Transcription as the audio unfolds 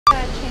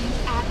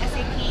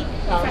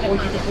Or you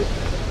can put,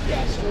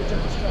 yeah, storage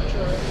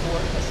infrastructure or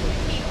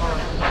SAP on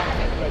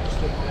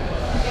registered.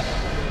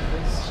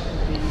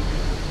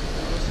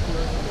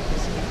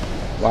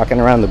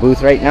 Walking around the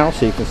booth right now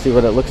so you can see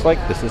what it looks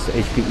like. This is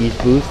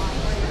HPE's booth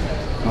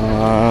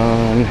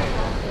on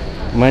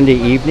Monday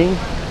evening.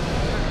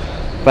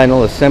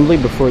 Final assembly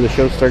before the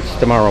show starts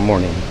tomorrow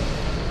morning.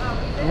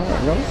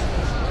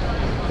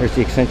 There's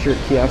the Accenture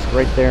Kiosk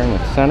right there in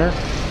the center.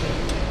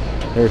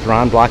 There's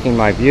Ron blocking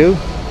my view.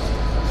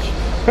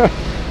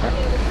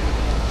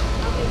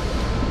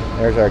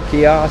 There's our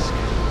kiosk.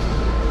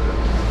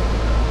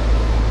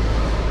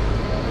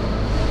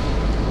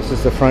 This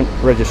is the front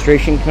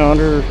registration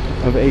counter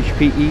of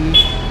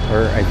HPE,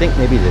 or I think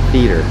maybe the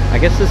theater. I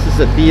guess this is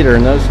the theater,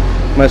 and those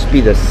must be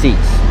the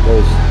seats,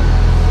 those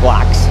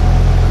blocks.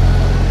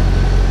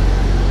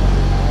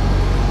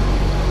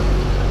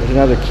 There's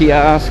another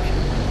kiosk.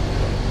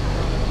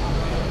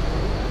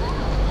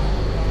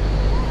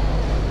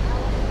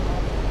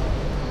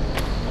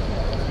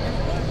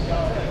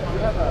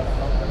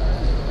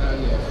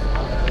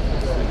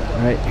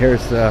 All right,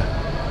 here's the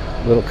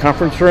little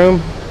conference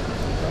room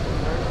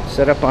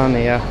set up on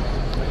the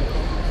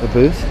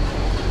booth.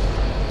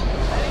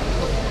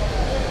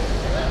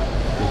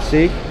 You can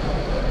see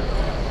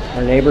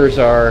our neighbors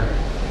are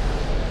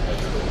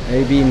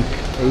AB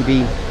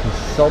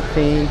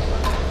Consulting,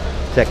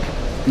 Tech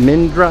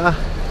Mindra,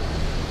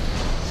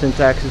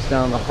 Syntax is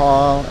down the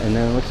hall, and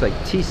then it looks like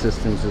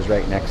T-Systems is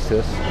right next to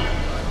us.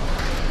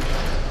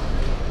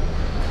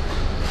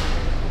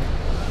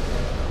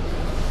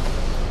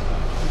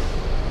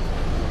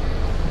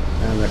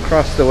 And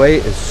across the way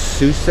is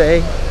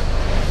Susei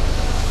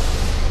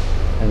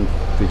and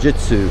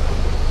Fujitsu.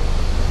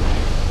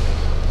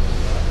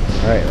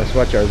 Alright, let's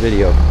watch our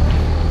video.